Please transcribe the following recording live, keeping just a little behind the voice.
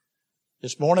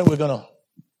This morning we're going to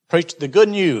preach the good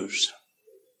news.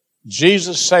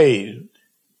 Jesus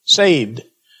saved.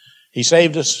 He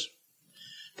saved us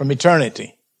from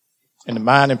eternity in the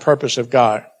mind and purpose of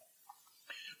God.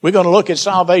 We're going to look at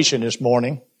salvation this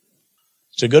morning.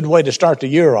 It's a good way to start the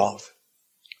year off.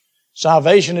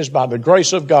 Salvation is by the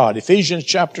grace of God. Ephesians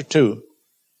chapter 2,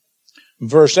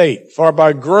 verse 8. For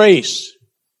by grace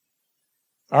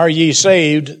are ye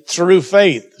saved through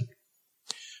faith.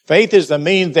 Faith is the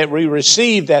means that we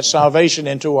receive that salvation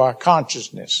into our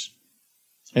consciousness,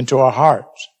 into our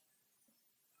hearts.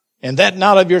 And that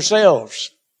not of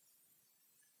yourselves.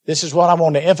 This is what I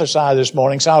want to emphasize this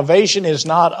morning. Salvation is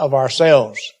not of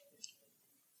ourselves.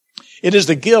 It is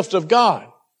the gift of God.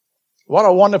 What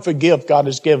a wonderful gift God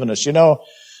has given us. You know,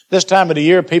 this time of the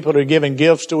year, people are giving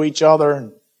gifts to each other.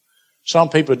 And some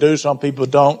people do, some people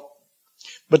don't.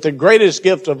 But the greatest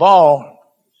gift of all,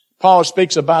 Paul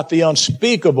speaks about the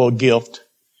unspeakable gift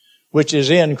which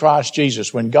is in Christ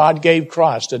Jesus. When God gave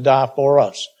Christ to die for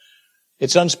us.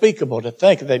 It's unspeakable to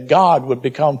think that God would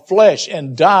become flesh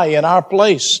and die in our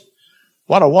place.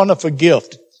 What a wonderful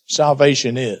gift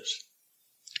salvation is.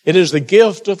 It is the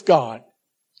gift of God,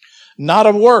 not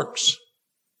of works.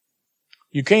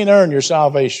 You can't earn your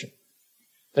salvation.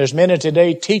 There's many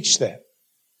today teach that.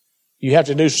 You have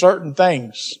to do certain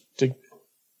things.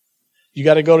 You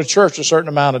got to go to church a certain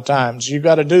amount of times. You've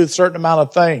got to do a certain amount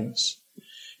of things.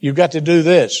 You've got to do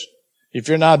this. If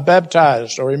you're not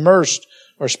baptized or immersed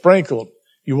or sprinkled,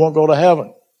 you won't go to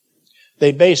heaven.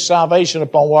 They base salvation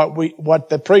upon what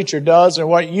the preacher does and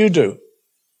what you do.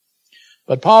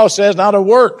 But Paul says, not of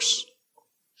works,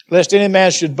 lest any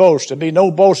man should boast. There be no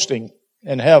boasting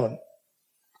in heaven.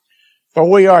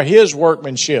 For we are his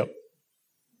workmanship,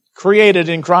 created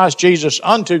in Christ Jesus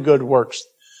unto good works.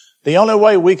 The only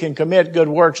way we can commit good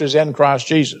works is in Christ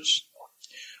Jesus,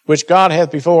 which God hath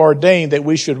before ordained that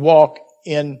we should walk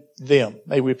in them.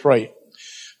 May we pray.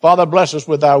 Father, bless us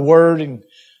with thy word and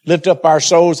lift up our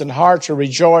souls and hearts to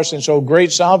rejoice in so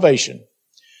great salvation.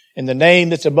 In the name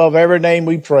that's above every name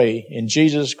we pray. In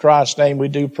Jesus Christ's name we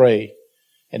do pray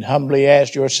and humbly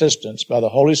ask your assistance by the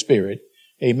Holy Spirit.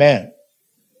 Amen.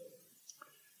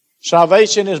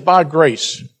 Salvation is by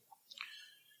grace.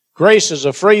 Grace is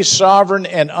a free, sovereign,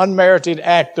 and unmerited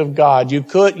act of God. You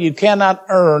cannot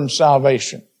earn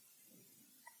salvation.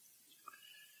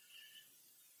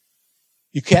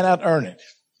 You cannot earn it.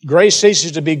 Grace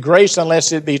ceases to be grace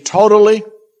unless it be totally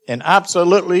and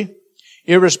absolutely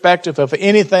irrespective of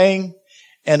anything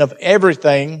and of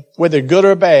everything, whether good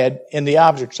or bad, in the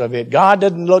objects of it. God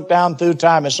didn't look down through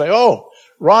time and say, oh,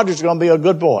 Roger's going to be a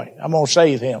good boy. I'm going to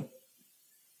save him.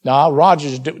 No,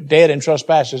 Roger's dead in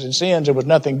trespasses and sins. There was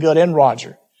nothing good in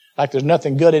Roger. Like there's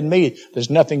nothing good in me. There's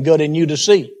nothing good in you to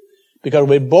see. Because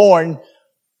we're born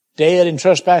dead in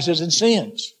trespasses and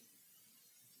sins.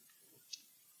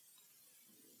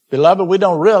 Beloved, we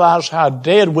don't realize how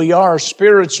dead we are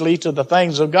spiritually to the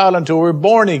things of God until we're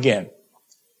born again.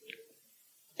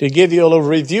 To give you a little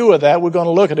review of that, we're going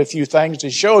to look at a few things to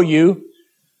show you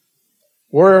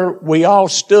where we all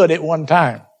stood at one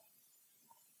time.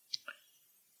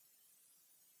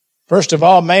 First of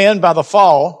all, man, by the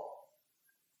fall,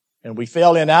 and we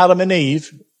fell in Adam and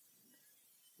Eve.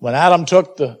 When Adam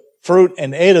took the fruit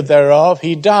and ate of thereof,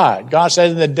 he died. God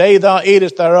said, in the day thou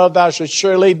eatest thereof, thou shalt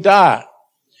surely die.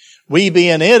 We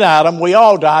being in Adam, we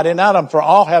all died in Adam, for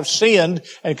all have sinned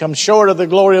and come short of the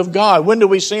glory of God. When do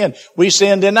we sin? We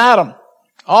sinned in Adam.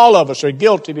 All of us are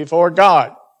guilty before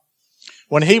God.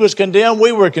 When he was condemned,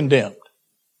 we were condemned.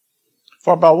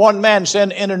 For by one man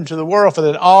sin entered into the world, for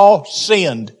that all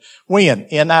sinned. When?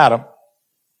 In Adam.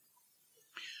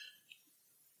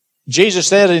 Jesus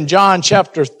said in John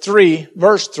chapter 3,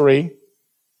 verse 3,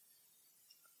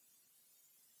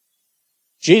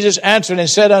 Jesus answered and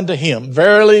said unto him,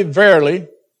 Verily, verily,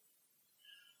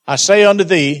 I say unto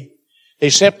thee,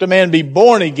 except a man be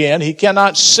born again, he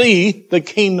cannot see the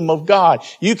kingdom of God.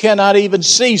 You cannot even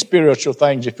see spiritual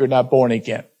things if you're not born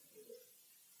again.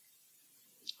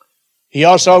 He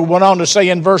also went on to say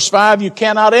in verse 5, you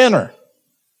cannot enter.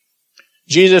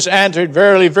 Jesus answered,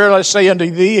 Verily, verily, I say unto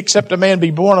thee, except a man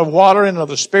be born of water and of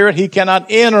the Spirit, he cannot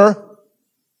enter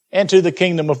into the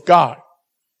kingdom of God.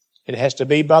 It has to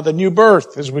be by the new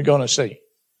birth, as we're going to see.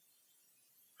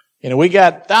 You know, we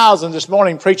got thousands this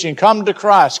morning preaching, come to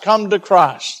Christ,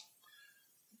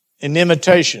 in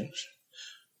imitations.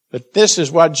 But this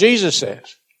is what Jesus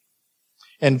says.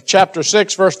 In chapter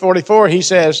 6, verse 44, he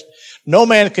says, No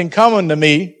man can come unto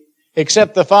me,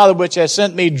 except the Father which has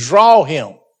sent me draw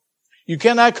him. You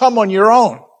cannot come on your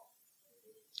own.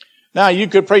 Now, you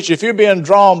could preach, if you're being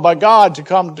drawn by God to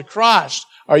come to Christ,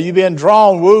 or you being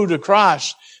drawn, wooed to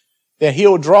Christ, then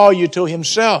He'll draw you to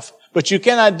Himself. But you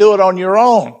cannot do it on your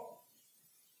own.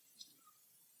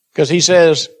 Because He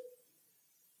says,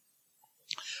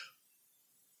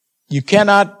 you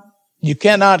cannot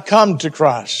come to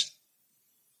Christ.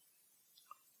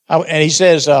 And He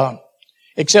says,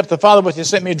 except the Father which has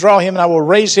sent me draw him, and I will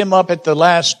raise him up at the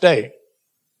last day.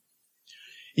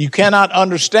 You cannot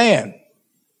understand.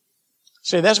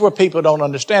 See, that's where people don't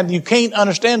understand. You can't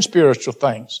understand spiritual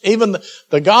things. Even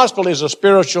the gospel is a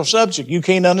spiritual subject. You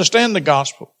can't understand the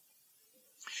gospel.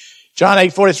 John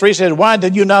 8:43 says, why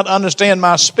did you not understand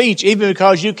my speech? Even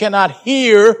because you cannot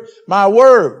hear my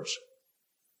words.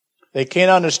 They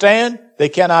can't understand, they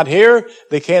cannot hear,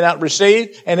 they cannot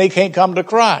receive, and they can't come to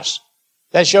Christ.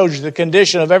 That shows you the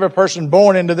condition of every person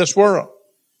born into this world.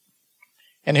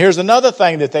 And here's another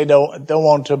thing that they don't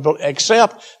want to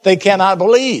accept. They cannot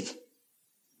believe.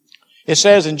 It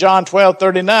says in John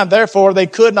 12:39, therefore they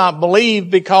could not believe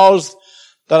because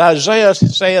that Isaiah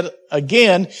said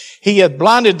again, He hath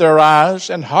blinded their eyes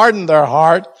and hardened their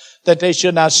heart, that they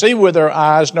should not see with their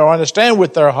eyes nor understand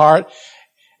with their heart,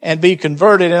 and be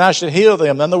converted, and I should heal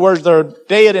them. In other words, they're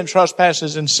dead in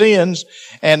trespasses and sins,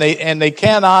 and they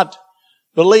cannot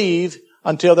believe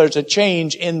until there's a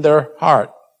change in their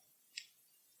heart.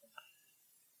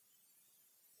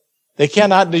 They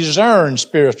cannot discern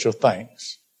spiritual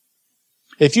things.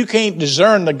 If you can't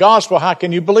discern the gospel, how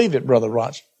can you believe it, Brother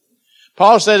Roger?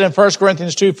 Paul said in 1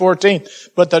 Corinthians 2:14,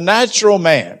 but the natural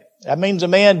man, that means a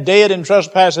man dead in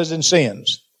trespasses and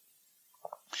sins,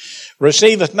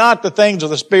 receiveth not the things of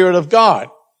the Spirit of God.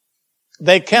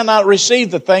 They cannot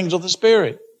receive the things of the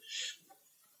Spirit.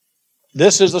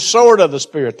 This is the sword of the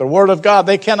Spirit, the Word of God.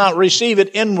 They cannot receive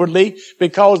it inwardly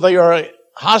because they are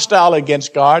hostile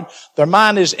against God. Their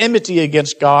mind is enmity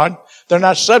against God. They're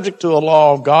not subject to the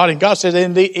law of God. And God says,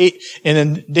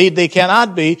 indeed they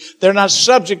cannot be. They're not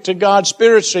subject to God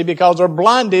spiritually because they're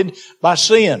blinded by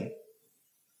sin.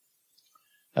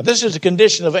 Now this is the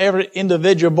condition of every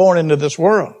individual born into this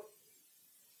world.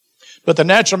 But the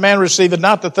natural man receiveth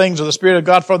not the things of the Spirit of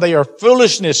God, for they are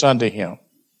foolishness unto him.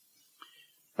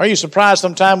 Are you surprised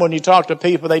sometimes when you talk to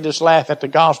people, they just laugh at the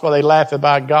gospel, they laugh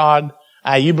about God?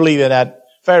 You believe in that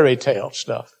fairy tale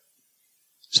stuff.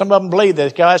 Some of them believe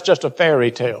that God's just a fairy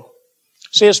tale.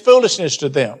 See, it's foolishness to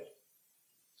them.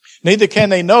 Neither can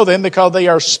they know them because they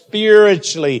are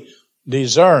spiritually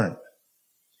discerned.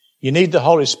 You need the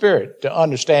Holy Spirit to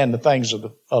understand the things of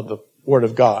the Word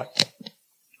of God.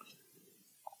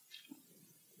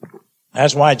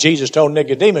 That's why Jesus told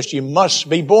Nicodemus, you must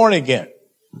be born again.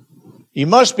 You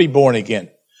must be born again.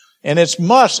 And it's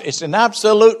an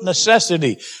absolute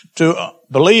necessity to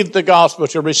believe the gospel,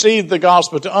 to receive the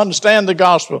gospel, to understand the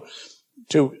gospel,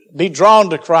 to be drawn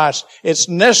to Christ. It's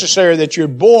necessary that you're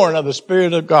born of the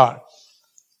Spirit of God.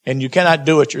 And you cannot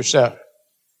do it yourself.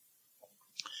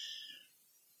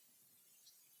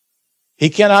 He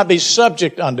cannot be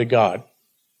subject unto God.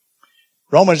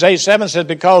 Romans 8:7 says,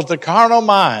 because the carnal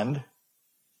mind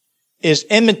is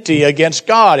enmity against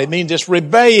God. It means it's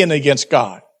rebellion against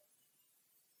God.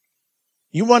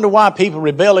 You wonder why people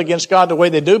rebel against God the way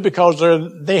they do? Because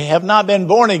they have not been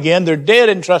born again. They're dead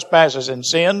in trespasses and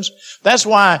sins. That's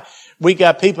why we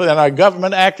got people in our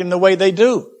government acting the way they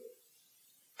do.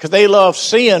 Because they love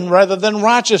sin rather than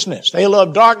righteousness. They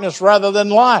love darkness rather than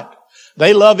light.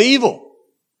 They love evil.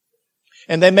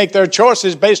 And they make their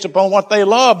choices based upon what they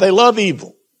love. They love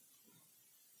evil.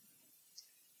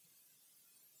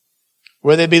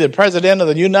 Whether it be the President of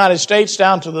the United States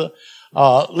down to the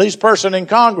least person in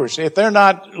Congress. If they're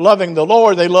not loving the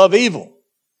Lord, they love evil.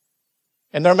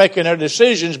 And they're making their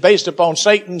decisions based upon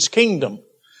Satan's kingdom,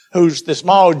 who's the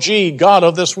small g, God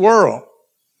of this world.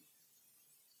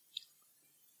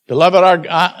 Beloved,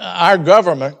 our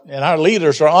government and our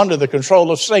leaders are under the control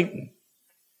of Satan.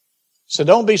 So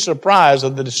don't be surprised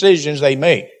at the decisions they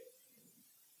make.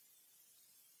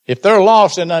 If they're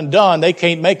lost and undone, they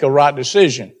can't make a right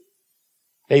decision.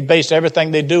 They base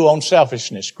everything they do on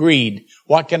selfishness, greed.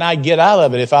 What can I get out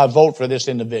of it if I vote for this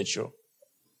individual?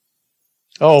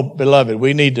 Oh, beloved,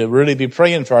 we need to really be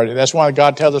praying for it. That's why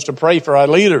God tells us to pray for our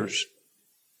leaders.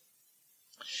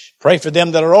 Pray for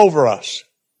them that are over us.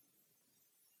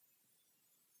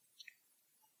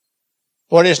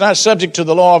 For it is not subject to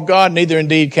the law of God, neither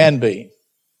indeed can be.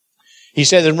 He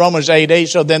says in Romans 8:8,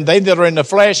 so then they that are in the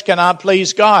flesh cannot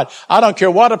please God. I don't care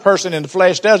what a person in the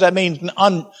flesh does. That means an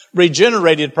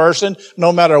unregenerated person,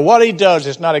 no matter what he does,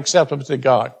 is not acceptable to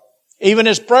God. Even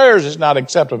his prayers is not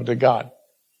acceptable to God.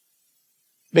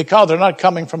 Because they're not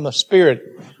coming from the Spirit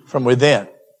from within.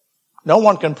 No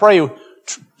one can pray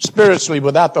spiritually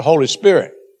without the Holy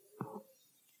Spirit.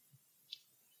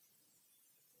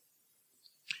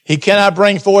 He cannot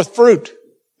bring forth fruit.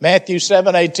 Matthew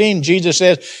 7:18, Jesus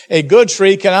says, a good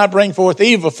tree cannot bring forth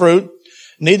evil fruit,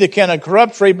 neither can a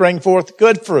corrupt tree bring forth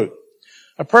good fruit.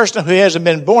 A person who hasn't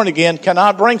been born again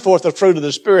cannot bring forth the fruit of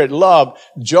the Spirit, love,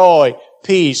 joy,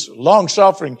 peace,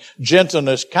 long-suffering,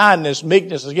 gentleness, kindness,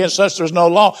 meekness. Against such there's no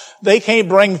law. They can't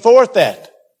bring forth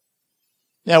that.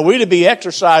 Now, we're to be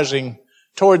exercising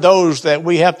toward those that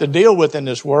we have to deal with in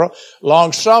this world,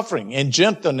 long-suffering and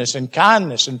gentleness and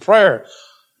kindness and prayer.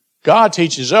 God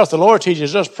teaches us, the Lord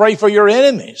teaches us, pray for your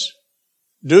enemies.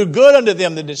 Do good unto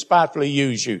them that despitefully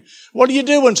use you. What do you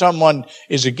do when someone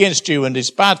is against you and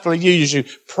despitefully uses you?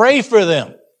 Pray for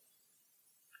them.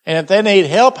 And if they need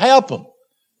help, help them.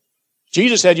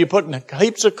 Jesus said you're putting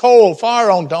heaps of coal, fire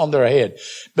on their head.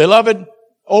 Beloved,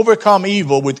 overcome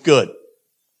evil with good.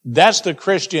 That's the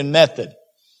Christian method.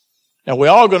 Now,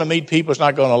 we're all going to meet people that's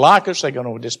not going to like us. They're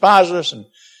going to despise us. And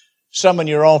some in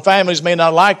your own families may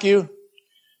not like you.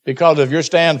 Because of your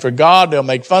stand for God, they'll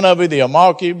make fun of you, they'll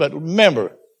mock you. But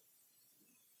remember,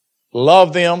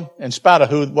 love them in spite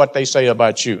of what they say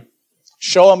about you.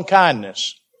 Show them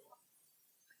kindness.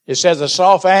 It says a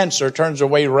soft answer turns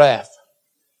away wrath.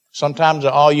 Sometimes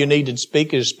all you need to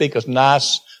speak is speak a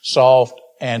nice, soft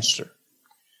answer.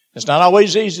 It's not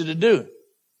always easy to do.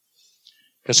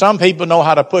 Because some people know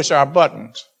how to push our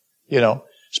buttons,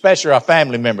 especially our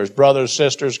family members, brothers,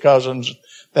 sisters, cousins,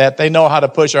 that they know how to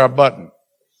push our button.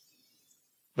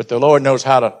 But the Lord knows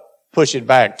how to push it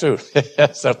back too.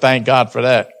 So thank God for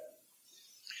that.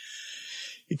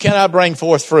 You cannot bring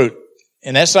forth fruit.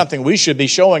 And that's something we should be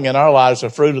showing in our lives, the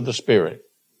fruit of the Spirit.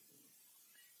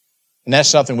 And that's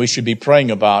something we should be praying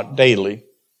about daily.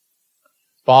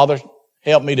 Father,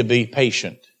 help me to be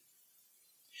patient.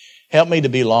 Help me to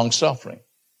be long-suffering.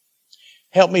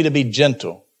 Help me to be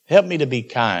gentle. Help me to be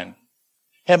kind.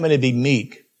 Help me to be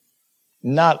meek.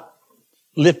 Not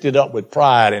lifted up with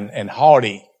pride and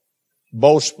haughty,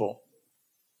 boastful.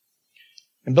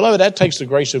 And beloved, that takes the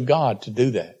grace of God to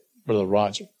do that, Brother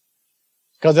Roger.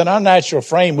 Because in our natural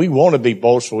frame, we want to be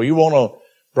boastful. We want to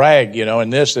brag,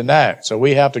 and this and that. So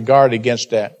we have to guard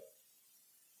against that.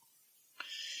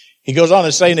 He goes on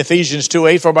to say in Ephesians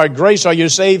 2:8, for by grace are you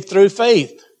saved through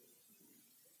faith.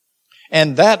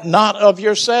 And that not of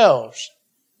yourselves.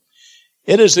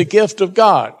 It is the gift of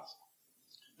God.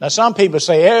 Now, some people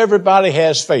say everybody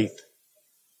has faith.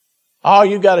 All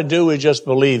you got to do is just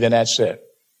believe, and that's it.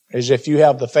 As if you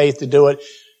have the faith to do it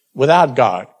without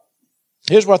God.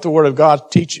 Here's what the Word of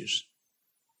God teaches.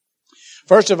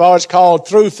 First of all, it's called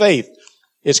through faith.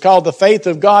 It's called the faith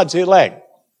of God's elect.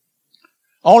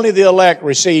 Only the elect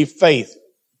receive faith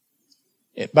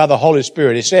by the Holy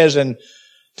Spirit. It says in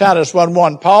Titus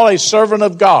 1:1, Paul, a servant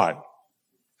of God,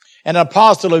 an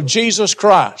apostle of Jesus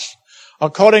Christ,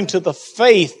 according to the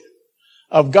faith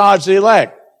of God's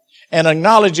elect and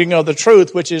acknowledging of the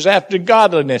truth which is after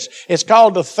godliness. It's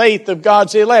called the faith of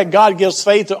God's elect. God gives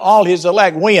faith to all His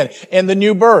elect. When? In the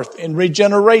new birth, in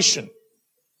regeneration.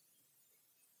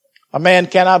 A man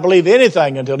cannot believe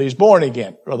anything until he's born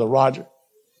again, Brother Roger.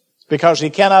 Because he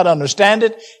cannot understand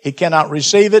it, he cannot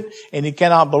receive it, and he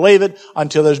cannot believe it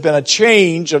until there's been a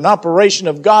change, an operation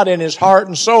of God in his heart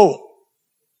and soul.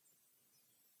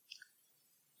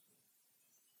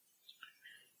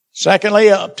 Secondly,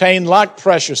 obtain like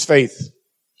precious faith.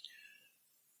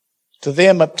 To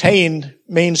them, obtained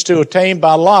means to attain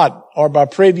by lot or by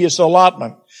previous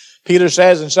allotment. Peter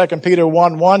says in 2 Peter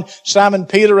 1:1, Simon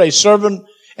Peter, a servant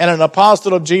and an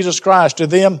apostle of Jesus Christ, to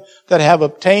them that have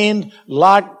obtained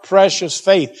like precious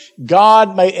faith.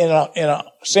 God may, in a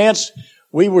sense,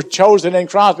 we were chosen in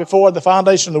Christ before the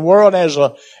foundation of the world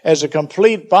as a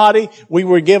complete body. We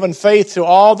were given faith to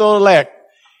all the elect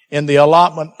in the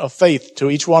allotment of faith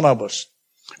to each one of us.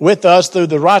 With us through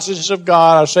the righteousness of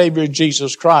God, our Savior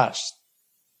Jesus Christ.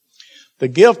 The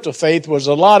gift of faith was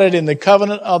allotted in the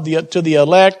covenant to the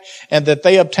elect, and that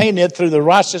they obtained it through the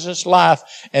righteousness, life,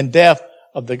 and death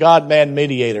of the God-man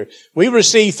mediator. We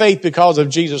receive faith because of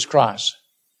Jesus Christ.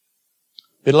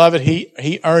 Beloved,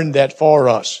 He earned that for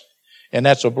us, and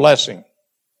that's a blessing.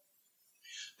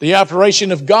 The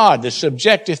operation of God, the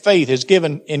subjective faith, is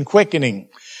given in quickening.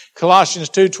 Colossians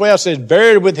 2:12 says,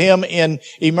 buried with Him in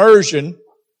immersion,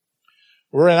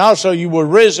 wherein also you were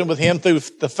risen with Him through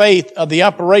the faith of the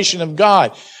operation of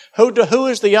God. Who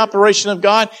is the operation of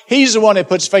God? He's the one that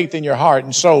puts faith in your heart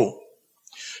and soul.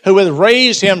 Who hath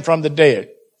raised Him from the dead.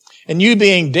 And you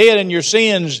being dead in your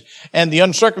sins and the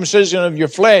uncircumcision of your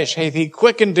flesh, hath He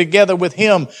quickened together with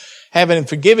Him, having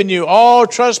forgiven you all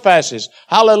trespasses.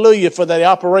 Hallelujah for the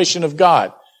operation of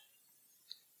God.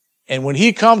 And when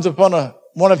He comes upon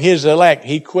one of His elect,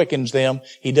 He quickens them.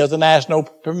 He doesn't ask no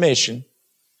permission.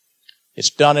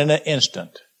 It's done in an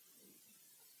instant.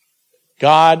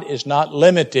 God is not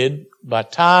limited by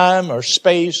time or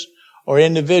space or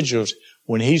individuals.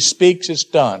 When He speaks, it's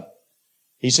done.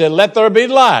 He said, let there be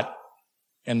light.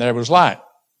 And there was light.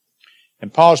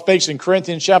 And Paul speaks in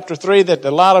Corinthians chapter 3 that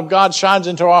the light of God shines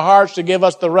into our hearts to give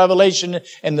us the revelation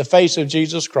in the face of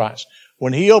Jesus Christ.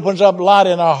 When He opens up light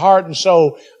in our heart and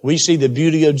soul, we see the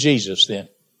beauty of Jesus then.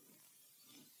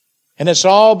 And it's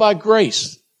all by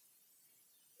grace.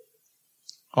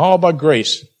 All by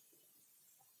grace.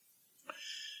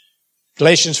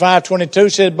 Galatians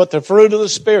 5:22 said, but the fruit of the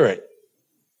Spirit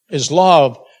is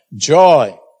love,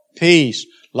 joy, peace,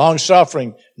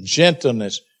 long-suffering,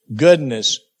 gentleness,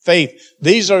 goodness, faith.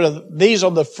 These are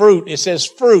the fruit. It says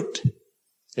fruit.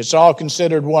 It's all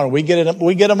considered one. We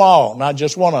get them all, not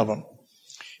just one of them.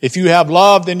 If you have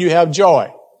love, then you have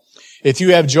joy. If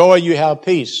you have joy, you have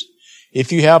peace.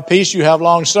 If you have peace, you have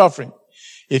long-suffering.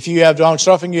 If you have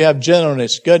long-suffering, you have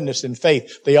gentleness, goodness, and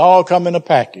faith. They all come in a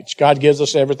package. God gives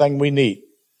us everything we need.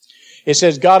 It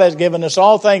says God has given us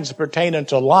all things pertaining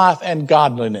to life and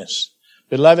godliness.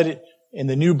 Beloved, in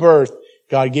the new birth,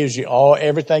 God gives you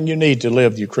everything you need to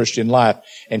live your Christian life.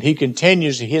 And He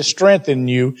continues His strength in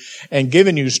you and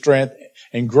giving you strength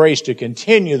and grace to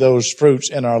continue those fruits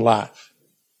in our life.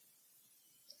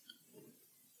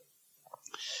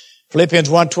 Philippians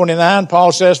 1:29,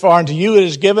 Paul says, for unto you it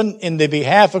is given in the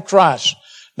behalf of Christ,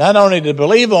 not only to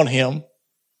believe on Him,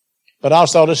 but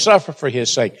also to suffer for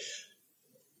His sake.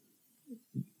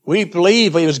 We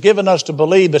believe He was given us to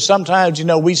believe, but sometimes,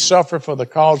 we suffer for the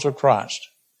cause of Christ.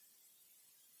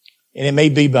 And it may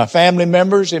be by family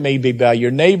members, it may be by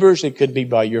your neighbors, it could be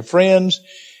by your friends,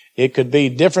 it could be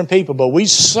different people, but we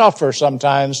suffer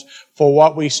sometimes for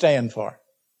what we stand for.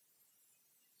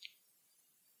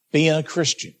 Being a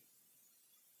Christian.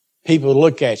 People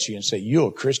look at you and say, you're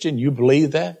a Christian? You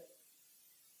believe that?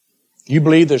 You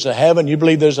believe there's a heaven? You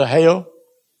believe there's a hell?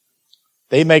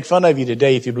 They make fun of you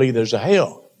today if you believe there's a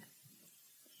hell.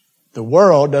 The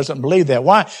world doesn't believe that.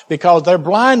 Why? Because they're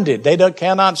blinded. They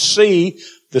cannot see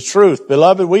the truth.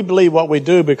 Beloved, we believe what we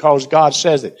do because God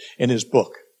says it in His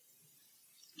book.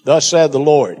 Thus said the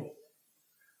Lord.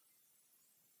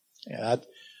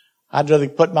 I'd rather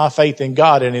put my faith in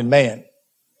God than in man.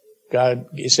 God,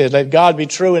 He says, let God be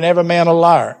true and every man a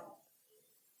liar.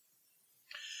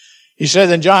 He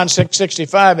says in John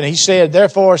 6:65, and He said,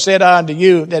 therefore said I unto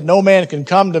you that no man can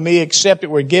come to me except it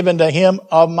were given to him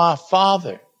of my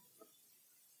Father.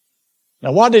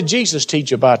 Now what did Jesus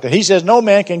teach about that? He says, no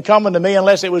man can come unto me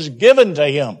unless it was given to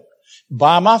him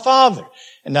by my Father.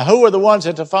 And now who are the ones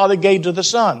that the Father gave to the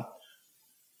Son?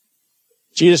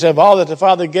 Jesus said, all that the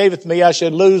Father gaveth me, I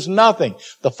should lose nothing.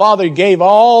 The Father gave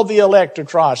all the elect to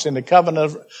Christ in the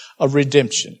covenant of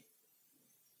redemption.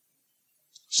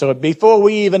 So before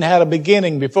we even had a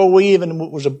beginning, before we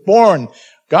even was born,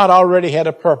 God already had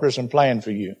a purpose and plan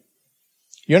for you.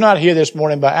 You're not here this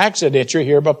morning by accident. You're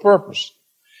here by purpose.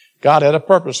 God had a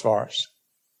purpose for us.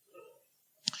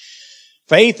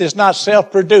 Faith is not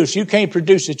self-produced. You can't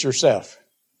produce it yourself.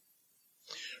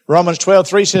 Romans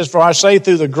 12:3 says, for I say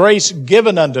through the grace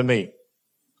given unto me.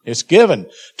 It's given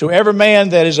to every man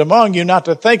that is among you not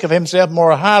to think of himself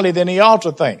more highly than he ought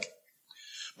to think,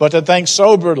 but to think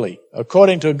soberly,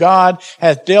 according to God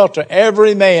hath dealt to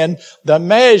every man the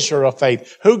measure of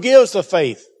faith. Who gives the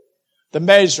faith? The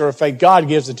measure of faith. God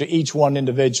gives it to each one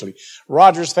individually.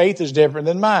 Roger's faith is different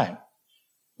than mine.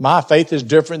 My faith is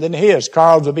different than his.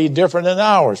 Carl's will be different than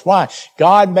ours. Why?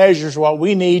 God measures what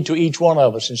we need to each one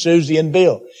of us. And Susie and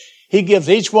Bill, He gives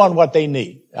each one what they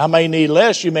need. I may need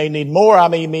less. You may need more. I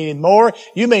may need more.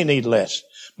 You may need less.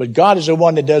 But God is the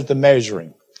one that does the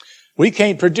measuring. We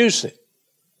can't produce it.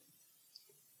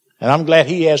 And I'm glad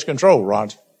He has control,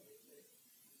 Roger.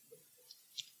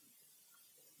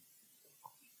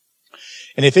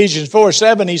 In Ephesians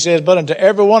 4:7, he says, but unto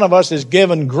every one of us is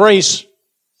given grace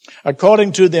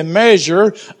according to the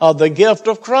measure of the gift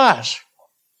of Christ.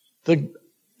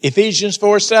 Ephesians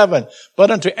 4:7.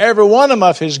 But unto every one of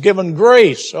us is given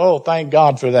grace. Oh, thank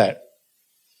God for that.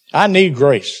 I need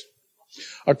grace.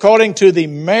 According to the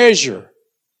measure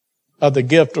of the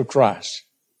gift of Christ.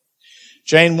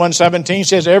 James 1:17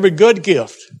 says, every good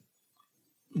gift.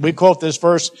 We quote this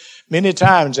verse many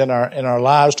times in our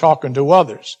lives talking to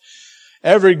others.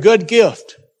 Every good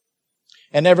gift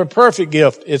and every perfect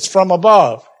gift is from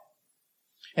above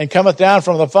and cometh down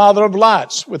from the Father of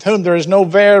lights, with whom there is no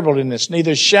variableness,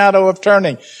 neither shadow of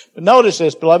turning. But notice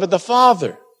this, beloved, the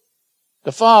Father.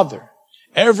 The Father.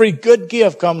 Every good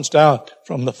gift comes down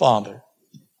from the Father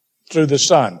through the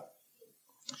Son,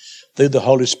 through the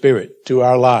Holy Spirit to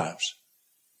our lives.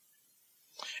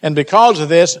 And because of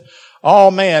this,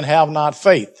 all men have not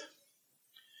faith.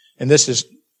 And this is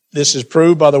This is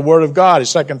proved by the Word of God.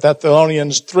 It's 2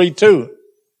 Thessalonians 3:2.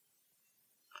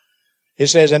 It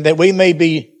says, and that we may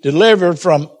be delivered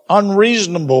from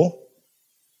unreasonable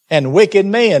and wicked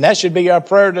men. That should be our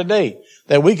prayer today.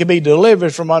 That we can be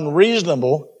delivered from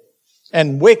unreasonable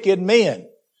and wicked men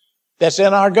that's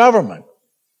in our government,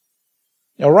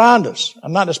 around us.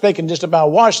 I'm not speaking just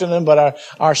about Washington, but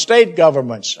our state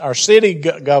governments, our city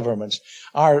governments,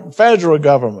 our federal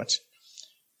governments.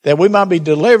 That we might be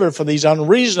delivered from these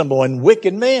unreasonable and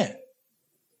wicked men.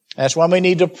 That's why we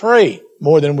need to pray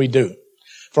more than we do.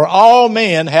 For all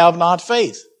men have not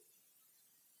faith.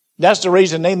 That's the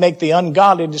reason they make the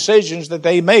ungodly decisions that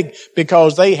they make,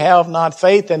 because they have not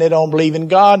faith and they don't believe in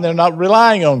God and they're not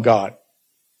relying on God.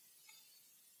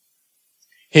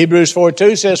 Hebrews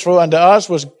 4:2 says, for unto us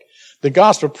was the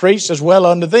gospel preached as well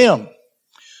unto them.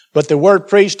 But the word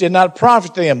preached did not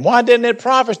profit them. Why didn't it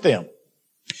profit them?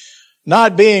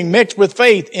 Not being mixed with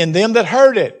faith in them that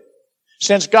heard it.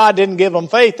 Since God didn't give them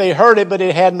faith, they heard it, but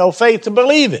they had no faith to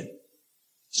believe it.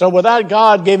 So without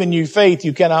God giving you faith,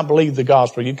 you cannot believe the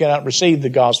gospel. You cannot receive the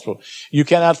gospel. You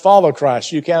cannot follow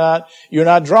Christ. You're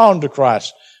not drawn to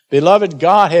Christ. Beloved,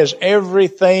 God has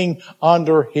everything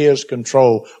under His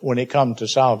control when it comes to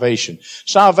salvation.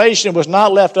 Salvation was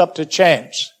not left up to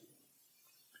chance,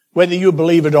 whether you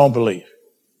believe or don't believe.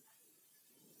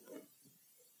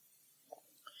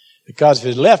 Because if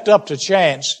it's left up to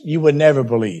chance, you would never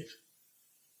believe.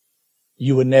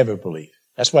 You would never believe.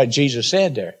 That's what Jesus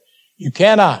said there. You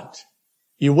cannot.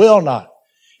 You will not.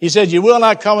 He said, you will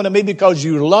not come unto me because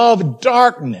you love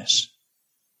darkness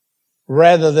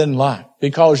rather than light,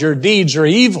 because your deeds are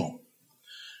evil.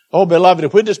 Oh, beloved,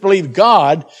 if we just believe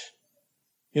God,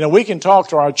 we can talk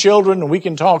to our children and we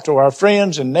can talk to our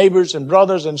friends and neighbors and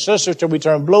brothers and sisters till we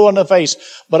turn blue in the face.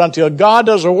 But until God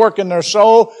does a work in their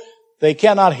soul, they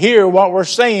cannot hear what we're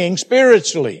saying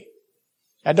spiritually.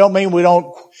 That don't mean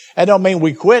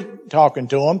we quit talking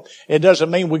to them. It doesn't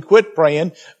mean we quit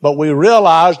praying, but we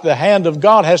realize the hand of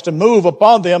God has to move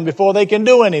upon them before they can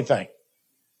do anything.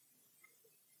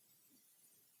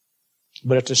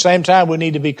 But at the same time, we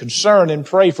need to be concerned and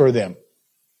pray for them.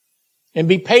 And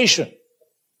be patient.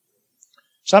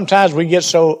 Sometimes we get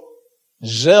so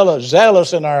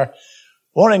zealous in our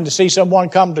wanting to see someone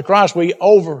come to Christ, we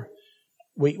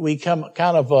come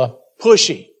kind of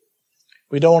pushy.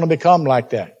 We don't want to become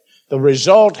like that. The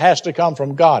result has to come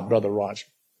from God, Brother Roger.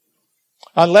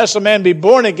 Unless a man be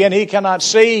born again, he cannot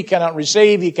see, he cannot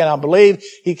receive, he cannot believe,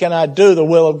 he cannot do the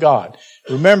will of God.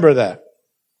 Remember that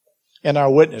in our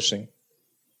witnessing.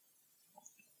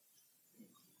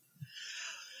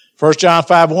 1 John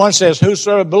 5:1 says,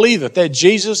 whosoever believeth that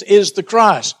Jesus is the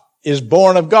Christ is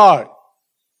born of God.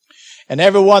 And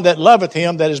everyone that loveth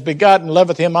him that is begotten,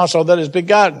 loveth him also that is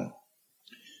begotten.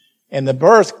 And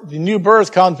the new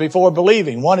birth comes before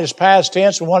believing. One is past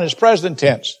tense and one is present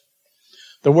tense.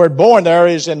 The word born there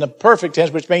is in the perfect tense,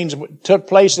 which means it took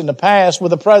place in the past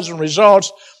with the present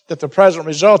results, that the present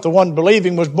result, the one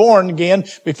believing, was born again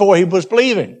before he was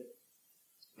believing.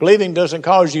 Believing doesn't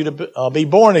cause you to be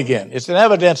born again. It's an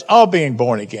evidence of being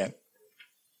born again.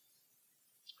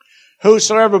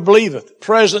 Whosoever believeth,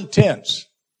 present tense,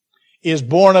 is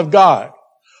born of God,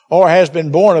 or has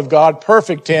been born of God,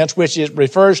 perfect tense, which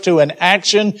refers to an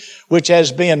action which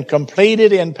has been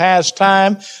completed in past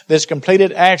time. This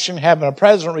completed action having a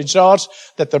present result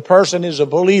that the person is a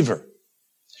believer.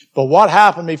 But what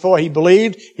happened before he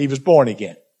believed? He was born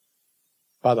again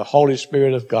by the Holy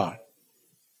Spirit of God.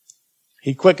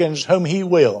 He quickens whom he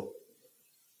will.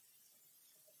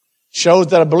 Shows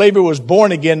that a believer was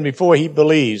born again before he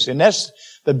believes. And that's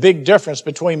the big difference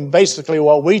between basically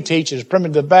what we teach as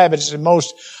Primitive Baptists and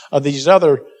most of these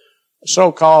other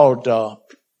so-called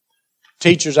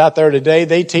teachers out there today.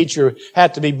 They teach you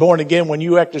have to be born again when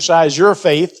you exercise your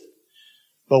faith.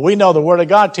 But we know the Word of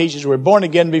God teaches we're born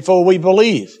again before we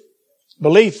believe.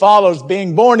 Belief follows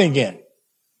being born again.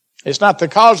 It's not the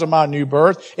cause of my new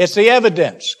birth. It's the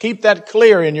evidence. Keep that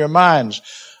clear in your minds.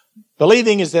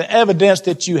 Believing is the evidence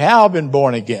that you have been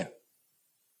born again.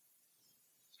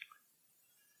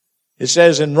 It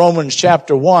says in Romans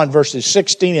chapter 1, verses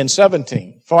 16 and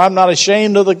 17, for I'm not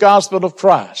ashamed of the gospel of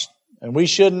Christ. And we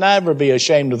should never be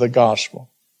ashamed of the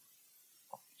gospel.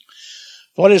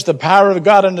 What is the power of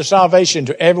God unto salvation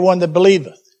to everyone that believeth?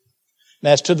 And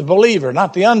that's to the believer,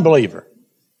 not the unbeliever.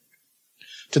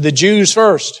 To the Jews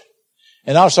first,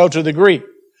 and also to the Greek.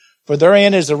 For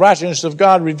therein is the righteousness of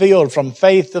God revealed from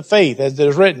faith to faith, as it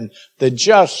is written, the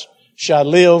just shall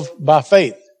live by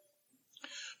faith.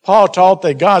 Paul taught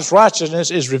that God's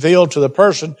righteousness is revealed to the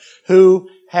person who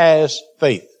has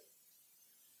faith.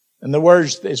 In other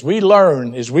words, as we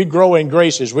learn, as we grow in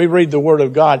grace, as we read the Word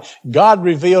of God, God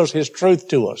reveals His truth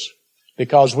to us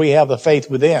because we have the faith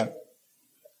within.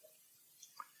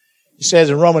 He says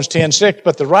in Romans 10:6,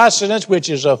 but the righteousness which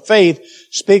is of faith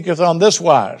speaketh on this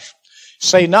wise.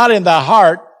 Say not in thy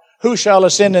heart, who shall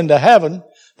ascend into heaven?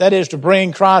 That is to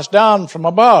bring Christ down from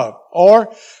above.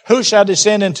 Or, who shall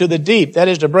descend into the deep? That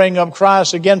is to bring up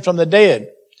Christ again from the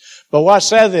dead. But what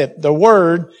saith it? The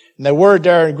word, and the word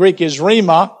there in Greek is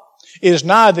rhema, is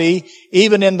nigh thee,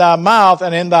 even in thy mouth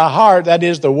and in thy heart. That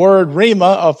is the word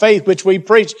rhema of faith which we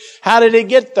preach. How did it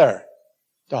get there?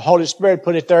 The Holy Spirit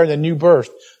put it there in the new birth.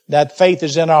 That faith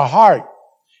is in our heart.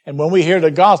 And when we hear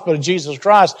the gospel of Jesus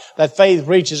Christ, that faith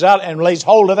reaches out and lays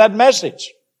hold of that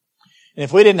message. And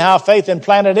if we didn't have faith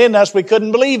implanted in us, we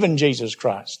couldn't believe in Jesus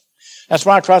Christ. That's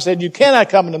why Christ said, you cannot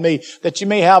come to me that you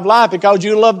may have life because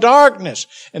you love darkness.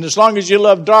 And as long as you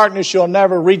love darkness, you'll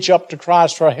never reach up to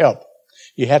Christ for help.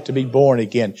 You have to be born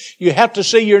again. You have to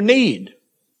see your need.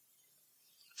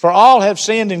 For all have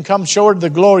sinned and come short of the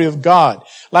glory of God.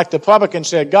 Like the publican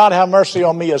said, God have mercy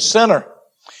on me, a sinner.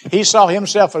 He saw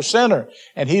himself a sinner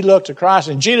and he looked to Christ.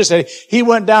 And Jesus said he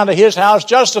went down to his house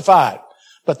justified.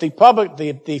 But the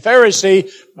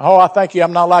Pharisee, oh, I thank you,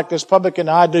 I'm not like this publican.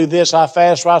 I do this, I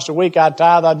fast twice a week, I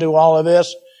tithe, I do all of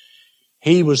this.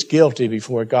 He was guilty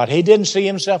before God. He didn't see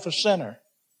himself as a sinner.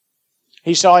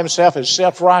 He saw himself as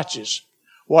self-righteous.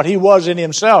 What he was in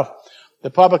himself,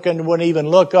 the publican wouldn't even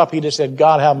look up. He just said,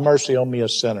 God have mercy on me, a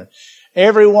sinner.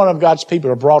 Every one of God's people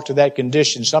are brought to that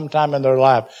condition sometime in their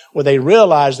life where they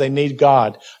realize they need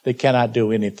God. They cannot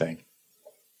do anything.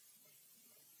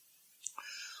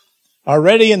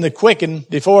 Already in the quicken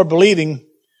before believing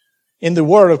in the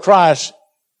word of Christ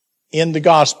in the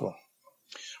gospel.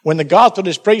 When the gospel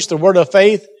is preached, the word of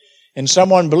faith, and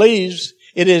someone believes,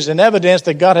 it is an evidence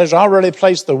that God has already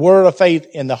placed the word of faith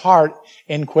in the heart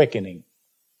in quickening.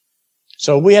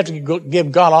 So we have to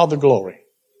give God all the glory.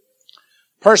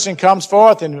 Person comes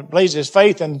forth and believes his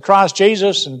faith in Christ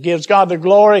Jesus and gives God the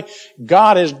glory.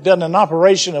 God has done an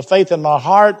operation of faith in my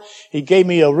heart. He gave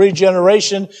me a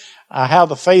regeneration. I have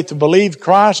the faith to believe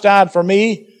Christ died for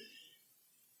me.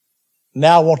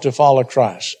 Now I want to follow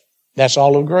Christ. That's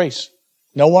all of grace.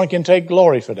 No one can take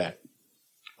glory for that.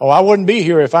 Oh, I wouldn't be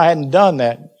here if I hadn't done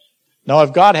that. No,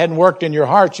 if God hadn't worked in your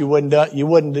heart, you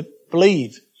wouldn't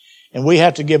believe. And we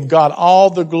have to give God all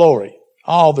the glory,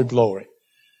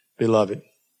 beloved.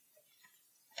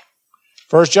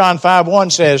 1 John 5:1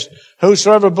 says,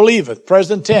 whosoever believeth,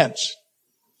 present tense,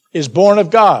 is born of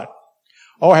God,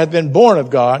 or hath been born of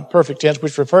God, perfect tense,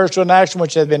 which refers to an action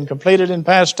which has been completed in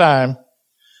past time.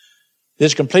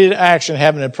 This completed action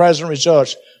having a present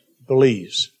result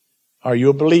believes. Are you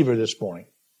a believer this morning?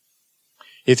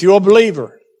 If you're a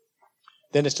believer,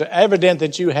 then it's evident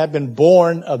that you have been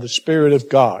born of the Spirit of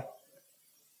God.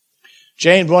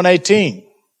 James 1:18.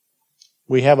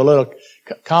 We have a little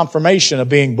confirmation of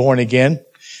being born again.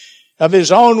 Of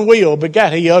his own will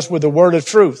begat he us with the word of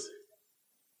truth,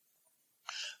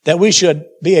 that we should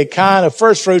be a kind of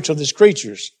first fruits of his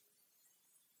creatures.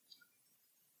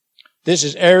 This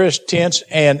is aorist tense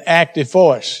and active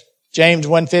voice. James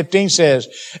 1:15 says,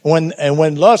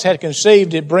 when lust had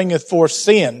conceived, it bringeth forth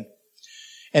sin.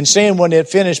 And sin, when it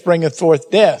finished, bringeth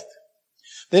forth death.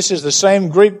 This is the same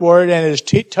Greek word, and it is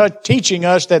teaching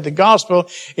us that the gospel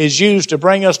is used to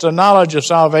bring us to knowledge of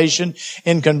salvation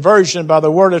in conversion by the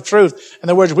word of truth. In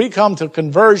other words, we come to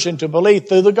conversion to belief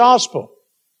through the gospel.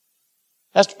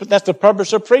 That's the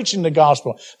purpose of preaching the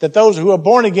gospel, that those who are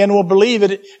born again will believe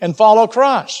it and follow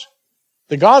Christ.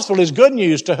 The gospel is good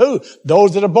news to who?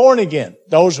 Those that are born again.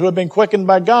 Those who have been quickened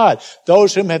by God.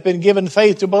 Those whom have been given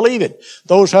faith to believe it.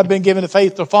 Those who have been given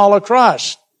faith to follow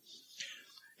Christ.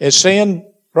 As sin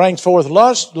brings forth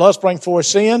lust brings forth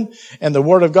sin, and the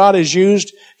word of God is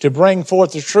used to bring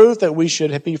forth the truth that we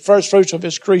should be first fruits of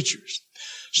his creatures.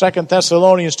 2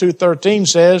 Thessalonians 2:13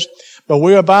 says, but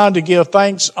we are bound to give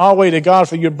thanks always to God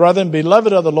for your brethren,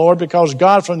 beloved of the Lord, because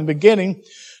God from the beginning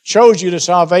chose you to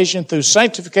salvation through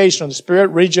sanctification of the Spirit,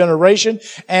 regeneration,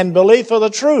 and belief of the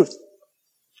truth.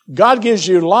 God gives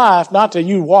you life, not that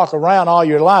you walk around all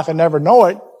your life and never know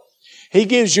it. He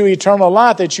gives you eternal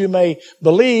life that you may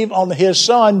believe on his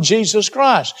Son, Jesus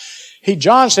Christ.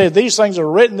 John said, these things are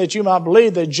written that you might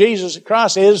believe that Jesus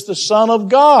Christ is the Son of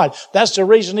God. That's the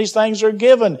reason these things are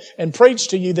given and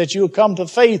preached to you, that you will come to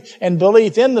faith and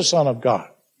belief in the Son of God.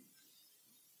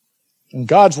 And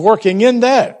God's working in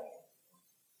that.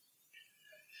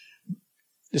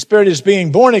 The Spirit is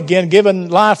being born again, given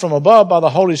life from above by the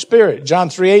Holy Spirit. John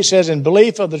 3:8 says, in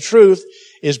belief of the truth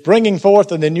is bringing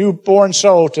forth in the newborn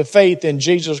soul to faith in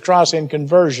Jesus Christ in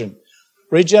conversion.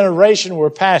 Regeneration,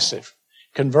 we're passive.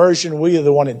 Conversion, we are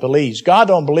the one that believes. God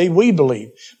don't believe, we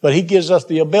believe. But He gives us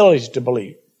the ability to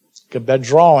believe by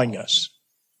drawing us.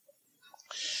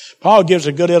 Paul gives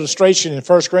a good illustration in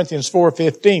 1 Corinthians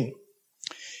 4:15.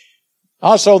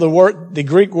 Also, the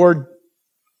Greek word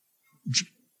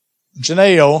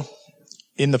geneo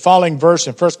in the following verse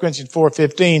in 1 Corinthians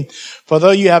 4:15, for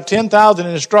though you have 10,000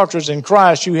 instructors in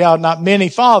Christ, you have not many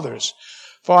fathers.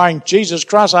 For in Jesus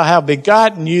Christ I have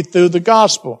begotten you through the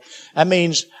gospel. That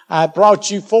means I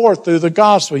brought you forth through the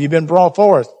gospel. You've been brought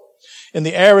forth. In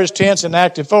the aorist tense and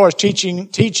active force,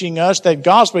 teaching us that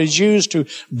gospel is used to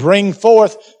bring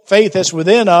forth faith that's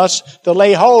within us to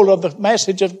lay hold of the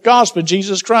message of gospel,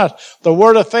 Jesus Christ. The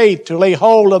word of faith to lay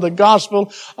hold of the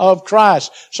gospel of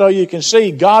Christ. So you can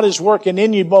see God is working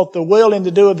in you both the will and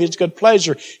to do of His good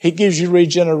pleasure. He gives you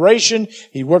regeneration.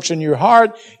 He works in your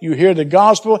heart. You hear the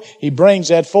gospel. He brings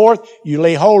that forth. You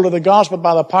lay hold of the gospel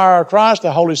by the power of Christ,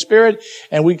 the Holy Spirit,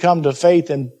 and we come to faith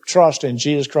and trust in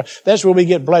Jesus Christ. That's where we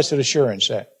get blessed assurance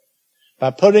at.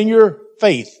 By putting your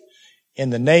faith in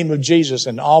the name of Jesus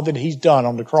and all that He's done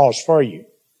on the cross for you.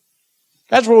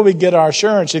 That's where we get our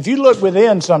assurance. If you look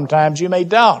within sometimes, you may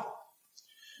doubt.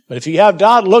 But if you have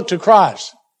doubt, look to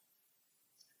Christ.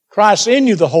 Christ in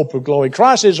you, the hope of glory.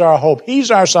 Christ is our hope.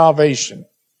 He's our salvation.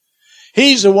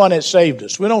 He's the one that saved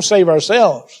us. We don't save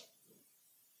ourselves.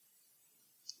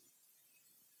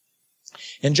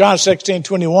 In John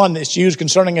 16:21, it's used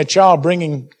concerning a child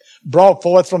brought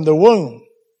forth from the womb.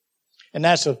 And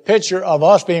that's a picture of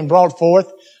us being brought forth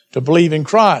to believe in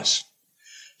Christ.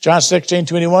 John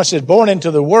 16:21 says, born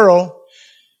into the world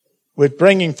with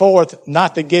bringing forth,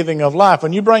 not the giving of life.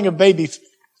 When you bring a baby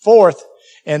forth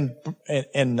in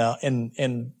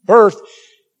birth,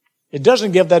 it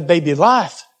doesn't give that baby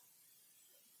life.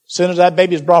 As soon as that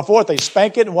baby is brought forth, they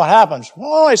spank it, and what happens?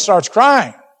 Oh, it starts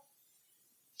crying.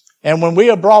 And when we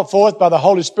are brought forth by the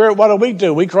Holy Spirit, what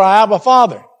do? We cry, Abba,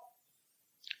 Father.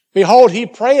 Behold, He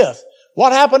prayeth.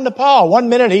 What happened to Paul? One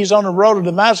minute he's on the road to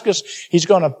Damascus. He's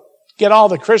going to get all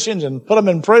the Christians and put them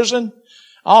in prison.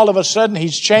 All of a sudden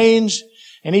he's changed.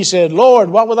 And he said, Lord,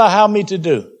 what will Thou have me to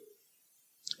do?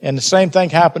 And the same thing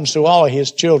happens to all of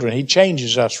His children. He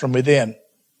changes us from within.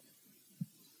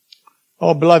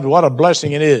 Oh, beloved, what a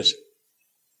blessing it is.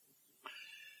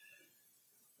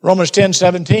 Romans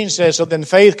 10:17 says, so then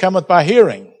faith cometh by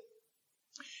hearing.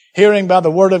 Hearing by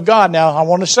the word of God. Now, I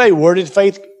want to say, where did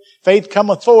faith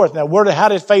cometh forth? Now, how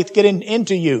did faith get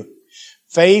into you?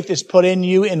 Faith is put in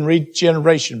you in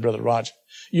regeneration, Brother Roger.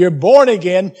 You're born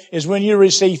again is when you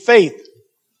receive faith.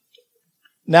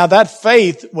 Now, that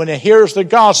faith, when it hears the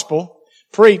gospel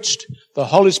preached, the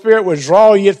Holy Spirit will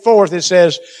draw you forth. It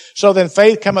says, so then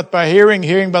faith cometh by hearing,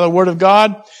 hearing by the word of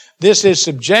God. This is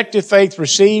subjective faith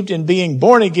received in being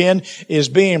born again, is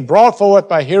being brought forth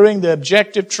by hearing the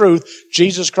objective truth,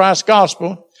 Jesus Christ's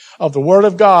gospel of the word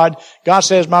of God. God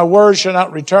says, my word shall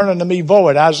not return unto me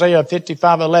void. Isaiah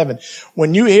 55:11.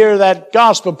 When you hear that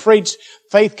gospel preached,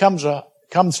 faith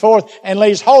comes forth and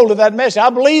lays hold of that message. I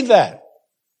believe that.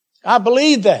 I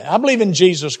believe that. I believe in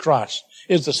Jesus Christ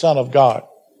is the Son of God.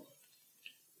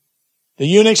 The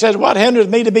eunuch says, what hinders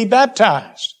me to be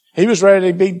baptized? He was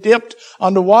ready to be dipped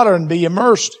under water and be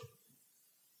immersed.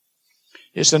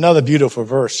 It's another beautiful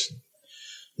verse.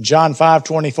 John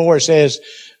 5:24 says,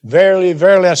 verily,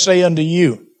 verily, I say unto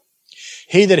you,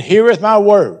 he that heareth my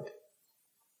word,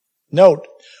 note,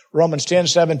 Romans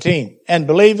 10:17, and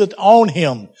believeth on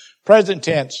Him, present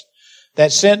tense,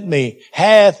 that sent me,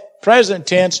 hath, present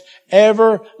tense,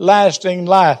 everlasting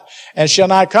life, and shall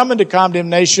not come into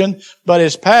condemnation, but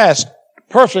is past,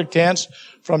 perfect tense,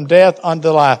 from death unto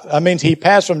life. That means he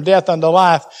passed from death unto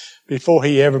life before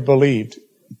he ever believed.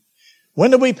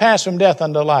 When do we pass from death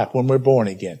unto life? When we're born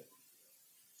again.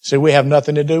 See, we have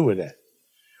nothing to do with that.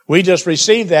 We just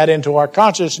receive that into our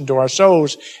conscience, into our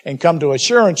souls, and come to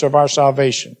assurance of our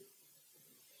salvation.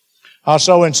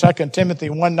 Also in 2 Timothy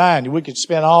 1:9, we could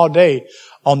spend all day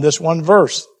on this one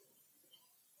verse.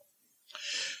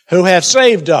 Who hath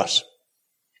saved us.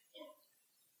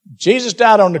 Jesus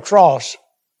died on the cross.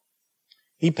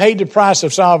 He paid the price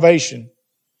of salvation.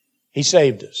 He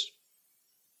saved us.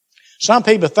 Some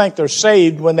people think they're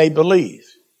saved when they believe.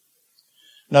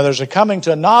 Now there's a coming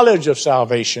to a knowledge of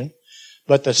salvation,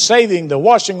 but the saving, the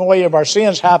washing away of our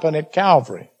sins happened at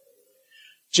Calvary.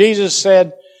 Jesus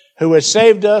said, who has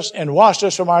saved us and washed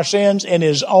us from our sins in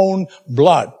His own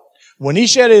blood. When He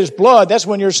shed His blood, that's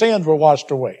when your sins were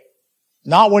washed away.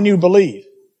 Not when you believe.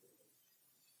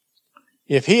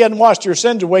 If He hadn't washed your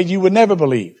sins away, you would never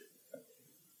believe.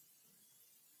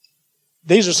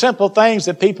 These are simple things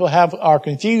that people are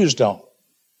confused on.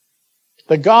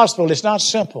 The gospel is not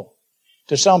simple.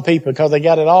 to some people because they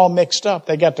got it all mixed up.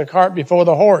 They got the cart before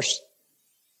the horse.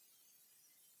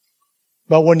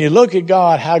 But when you look at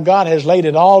God, how God has laid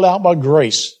it all out by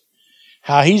grace,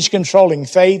 how He's controlling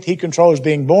faith, He controls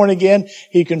being born again,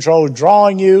 He controls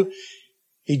drawing you,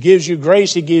 He gives you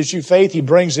grace, He gives you faith, He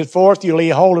brings it forth, you lay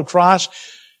hold of Christ.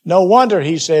 No wonder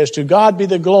He says, to God be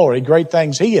the glory, great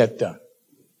things He hath done.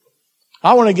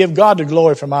 I want to give God the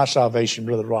glory for my salvation,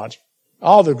 Brother Roger.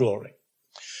 All the glory.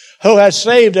 Who has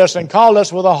saved us and called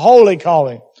us with a holy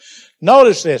calling.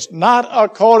 Notice this, not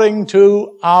according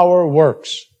to our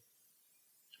works.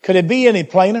 Could it be any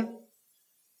plainer?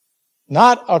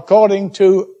 Not according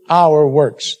to our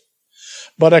works,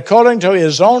 but according to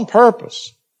His own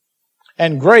purpose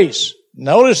and grace.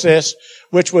 Notice this,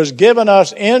 which was given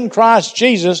us in Christ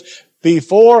Jesus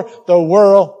before the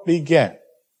world began.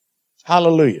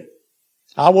 Hallelujah.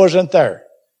 I wasn't there.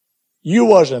 You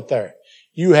wasn't there.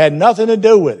 You had nothing to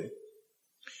do with it.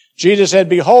 Jesus said,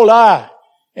 behold, I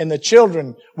and the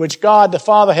children which God the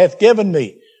Father hath given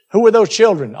me. Who were those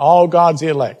children? All God's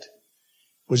elect.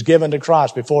 Was given to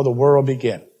Christ before the world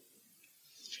began.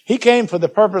 He came for the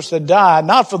purpose to die,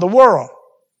 not for the world,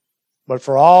 but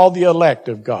for all the elect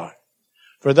of God.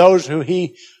 For those who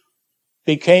He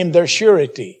became their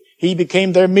surety. He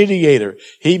became their mediator.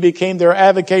 He became their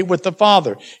advocate with the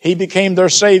Father. He became their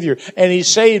Savior, and He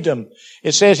saved them.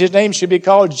 It says His name should be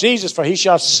called Jesus, for He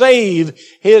shall save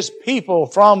His people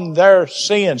from their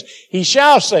sins. He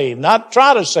shall save, not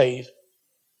try to save.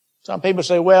 Some people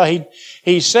say, well,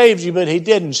 He saved you, but He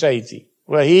didn't save you.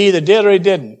 Well, He either did or He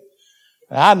didn't.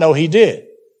 And I know He did,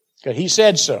 because He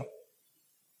said so.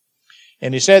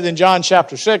 And He said in John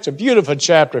chapter 6, a beautiful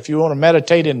chapter, if you want to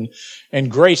meditate in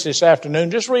grace this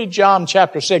afternoon, just read John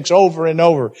chapter 6 over and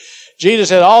over. Jesus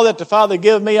said, all that the Father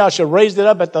give me, I shall raise it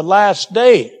up at the last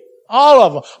day. All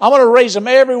of them. I'm going to raise them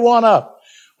every one up.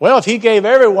 Well, if He gave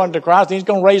everyone to Christ, He's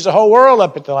going to raise the whole world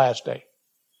up at the last day.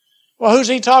 Well, who's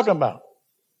He talking about?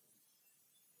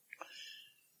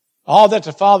 All that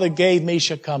the Father gave me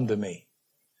shall come to me.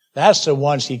 That's the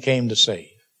ones He came to save.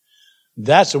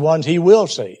 That's the ones He will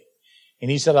save.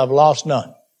 And He said, I've lost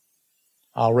none.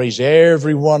 I'll raise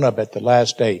every one up at the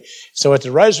last day. So at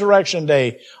the resurrection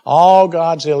day, all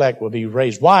God's elect will be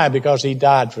raised. Why? Because He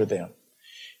died for them.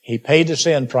 He paid the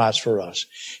sin price for us.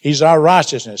 He's our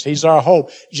righteousness. He's our hope.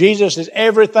 Jesus is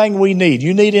everything we need.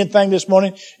 You need anything this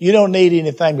morning? You don't need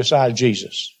anything besides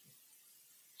Jesus.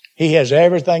 He has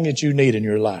everything that you need in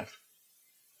your life.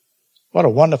 What a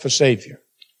wonderful Savior.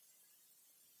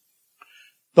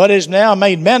 But is now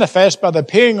made manifest by the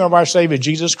appearing of our Savior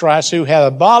Jesus Christ, who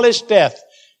hath abolished death.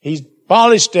 He's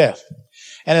abolished death.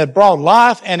 And hath brought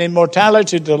life and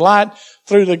immortality to light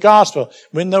through the gospel.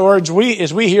 In other words,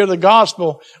 as we hear the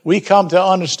gospel, we come to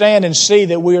understand and see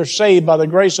that we are saved by the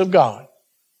grace of God.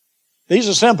 These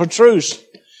are simple truths,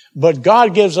 but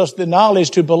God gives us the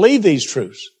knowledge to believe these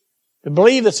truths. To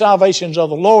believe the salvations of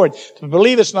the Lord. To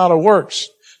believe it's not of works.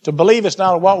 To believe it's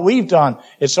not of what we've done.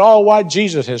 It's all what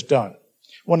Jesus has done.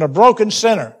 When a broken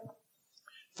sinner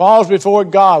falls before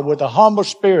God with a humble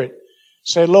spirit,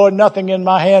 say, Lord, nothing in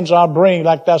my hands I'll bring,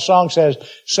 like that song says,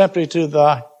 simply to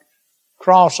the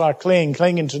cross I cling,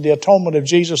 clinging to the atonement of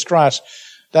Jesus Christ,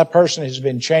 that person has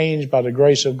been changed by the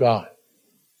grace of God.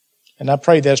 And I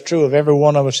pray that's true of every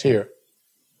one of us here.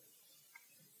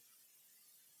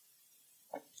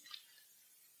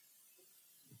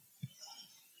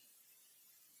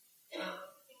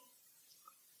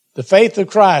 The faith of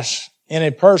Christ in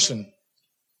a person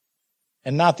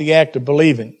and not the act of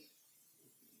believing.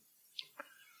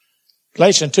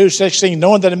 Galatians 2:16,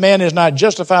 knowing that a man is not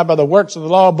justified by the works of the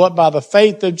law, but by the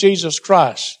faith of Jesus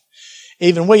Christ.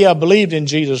 Even we have believed in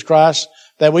Jesus Christ,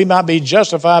 that we might be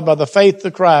justified by the faith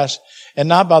of Christ, and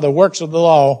not by the works of the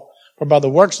law, for by the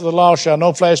works of the law shall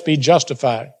no flesh be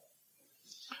justified.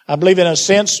 I believe in a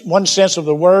sense, one sense of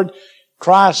the word,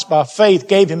 Christ by faith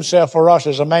gave Himself for us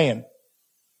as a man.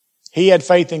 He had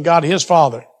faith in God, His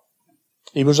Father.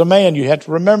 He was a man. You have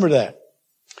to remember that.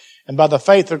 And by the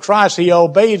faith of Christ, He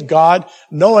obeyed God,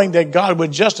 knowing that God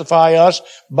would justify us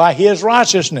by His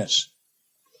righteousness.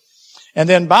 And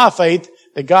then by faith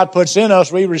that God puts in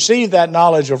us, we receive that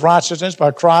knowledge of righteousness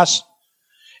by Christ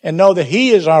and know that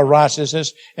He is our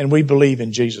righteousness, and we believe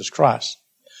in Jesus Christ.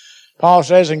 Paul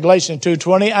says in Galatians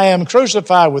 2:20, I am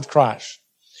crucified with Christ.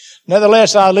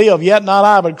 Nevertheless I live, yet not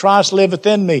I, but Christ liveth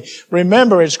in me.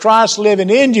 Remember, it's Christ living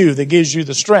in you that gives you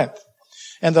the strength.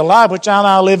 And the life which I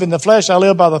now live in the flesh, I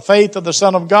live by the faith of the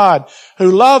Son of God,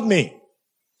 who loved me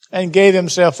and gave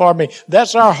Himself for me.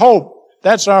 That's our hope.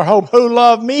 That's our hope. Who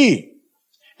loved me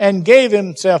and gave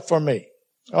Himself for me.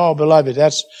 Oh, beloved,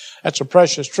 that's a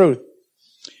precious truth.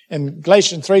 In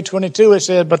Galatians 3:22 it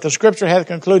says, but the scripture hath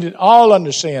concluded all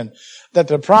under sin, that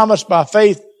the promise by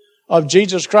faith of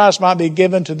Jesus Christ might be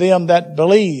given to them that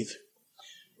believe.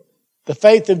 The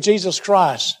faith of Jesus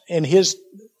Christ in His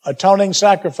atoning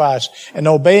sacrifice and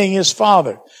obeying His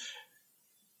Father,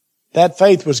 that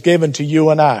faith was given to you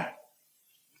and I.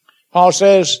 Paul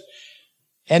says,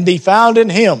 and be found in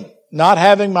Him, not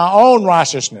having my own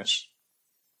righteousness,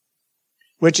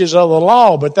 which is of the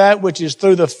law, but that which is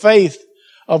through the faith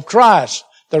of Christ,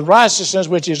 the righteousness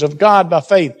which is of God by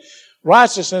faith.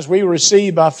 Righteousness we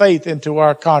receive by faith into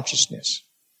our consciousness.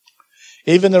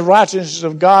 Even the righteousness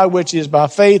of God which is by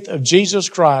faith of Jesus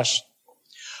Christ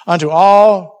unto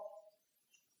all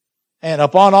and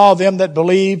upon all them that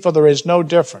believe, for there is no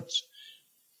difference.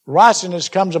 Righteousness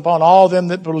comes upon all them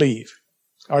that believe.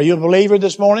 Are you a believer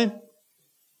this morning?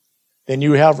 Then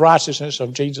you have righteousness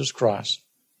of Jesus Christ.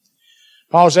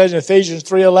 Paul says in Ephesians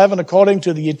 3:11, according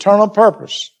to the eternal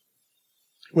purpose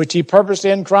which He purposed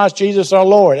in Christ Jesus our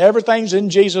Lord. Everything's in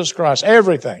Jesus Christ.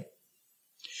 Everything.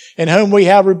 In whom we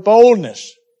have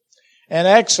boldness and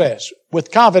access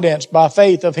with confidence by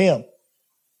faith of Him.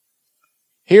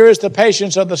 Here is the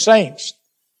patience of the saints.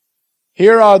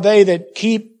 Here are they that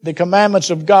keep the commandments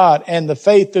of God and the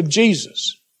faith of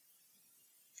Jesus.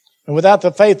 And without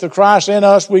the faith of Christ in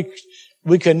us,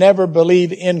 we can never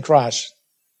believe in Christ.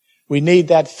 We need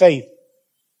that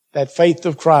faith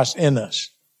of Christ in us.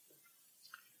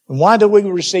 And why do we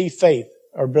receive faith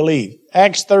or believe?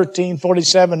 Acts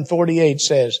 13:47-48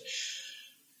 says,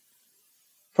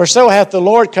 for so hath the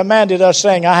Lord commanded us,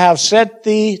 saying, I have set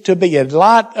thee to be a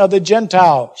light of the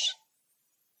Gentiles,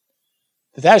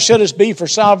 that thou shouldest be for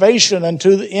salvation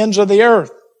unto the ends of the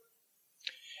earth.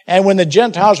 And when the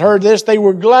Gentiles heard this, they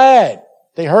were glad.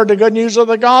 They heard the good news of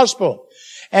the gospel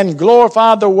and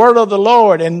glorified the word of the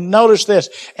Lord. And notice this,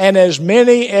 and as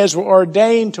many as were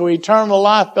ordained to eternal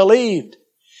life believed.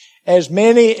 As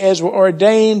many as were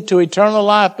ordained to eternal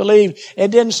life believed.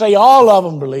 It didn't say all of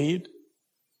them believed,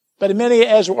 but many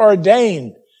as were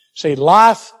ordained. Say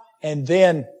life and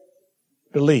then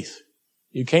belief.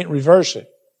 You can't reverse it.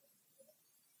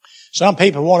 Some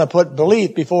people want to put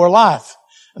belief before life.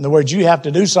 In other words, you have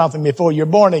to do something before you're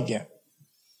born again.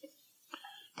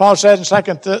 Paul says in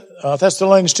 2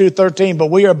 Thessalonians 2:13,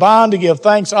 but we are bound to give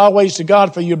thanks always to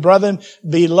God for you, brethren,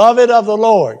 beloved of the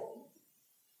Lord.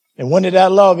 And when did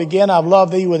that love begin? I've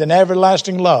loved thee with an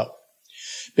everlasting love.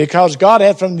 Because God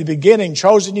had from the beginning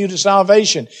chosen you to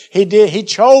salvation. He did. He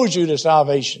chose you to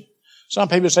salvation. Some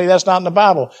people say that's not in the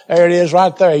Bible. There it is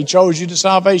right there. He chose you to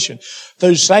salvation.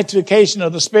 Through sanctification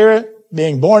of the Spirit,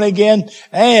 being born again,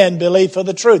 and belief of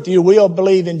the truth. You will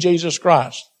believe in Jesus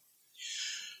Christ.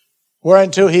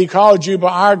 Whereunto He called you by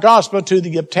our gospel to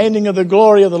the obtaining of the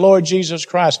glory of the Lord Jesus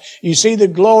Christ. You see the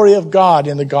glory of God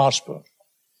in the gospel.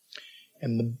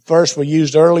 And the verse we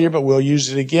used earlier, but we'll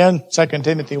use it again. 2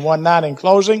 Timothy 1:9 in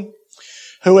closing.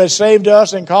 Who has saved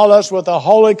us and called us with a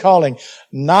holy calling,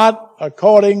 not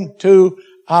according to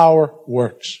our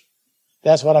works.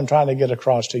 That's what I'm trying to get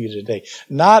across to you today.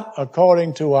 Not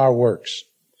according to our works,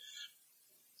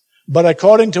 but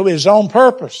according to His own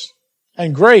purpose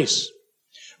and grace,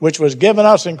 which was given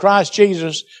us in Christ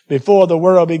Jesus before the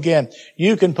world began.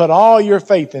 You can put all your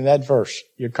faith in that verse,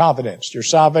 your confidence, your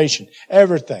salvation,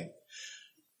 everything.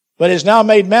 But is now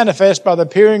made manifest by the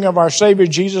appearing of our Savior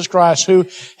Jesus Christ, who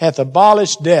hath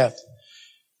abolished death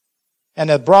and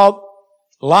hath brought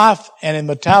life and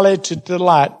immortality to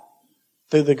light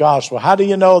through the gospel. How do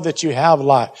you know that you have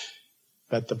life?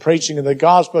 But the preaching of the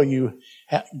gospel,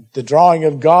 the drawing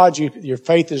of God, your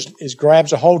faith is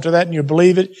grabs a hold to that and you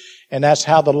believe it. And that's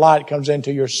how the light comes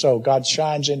into your soul. God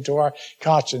shines into our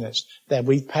consciousness that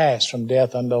we pass from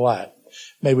death unto life.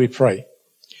 May we pray.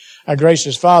 Our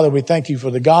gracious Father, we thank you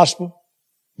for the gospel,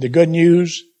 the good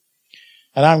news.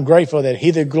 And I'm grateful that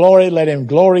he that glory, let him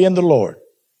glory in the Lord.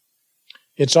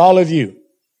 It's all of you.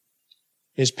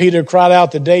 As Peter cried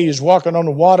out the day he was walking on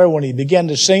the water when he began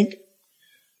to sink,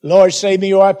 Lord, save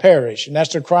me or I perish. And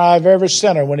that's the cry of every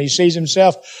sinner when he sees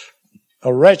himself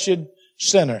a wretched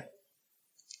sinner.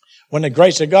 When the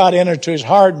grace of God enters to his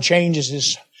heart and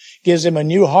gives him a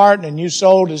new heart and a new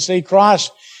soul to see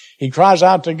Christ, he cries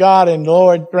out to God and the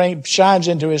Lord shines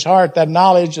into his heart that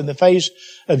knowledge in the face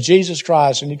of Jesus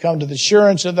Christ, and he comes to the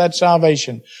assurance of that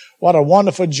salvation. What a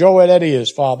wonderful joy that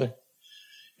is, Father.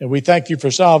 And we thank you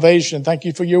for salvation. Thank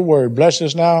you for your word. Bless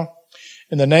us now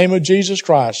in the name of Jesus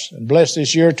Christ, and bless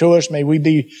this year to us. May we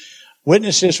be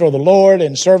witnesses for the Lord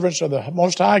and servants of the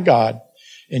Most High God.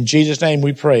 In Jesus' name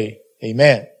we pray.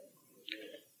 Amen.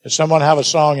 Does someone have a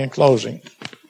song in closing?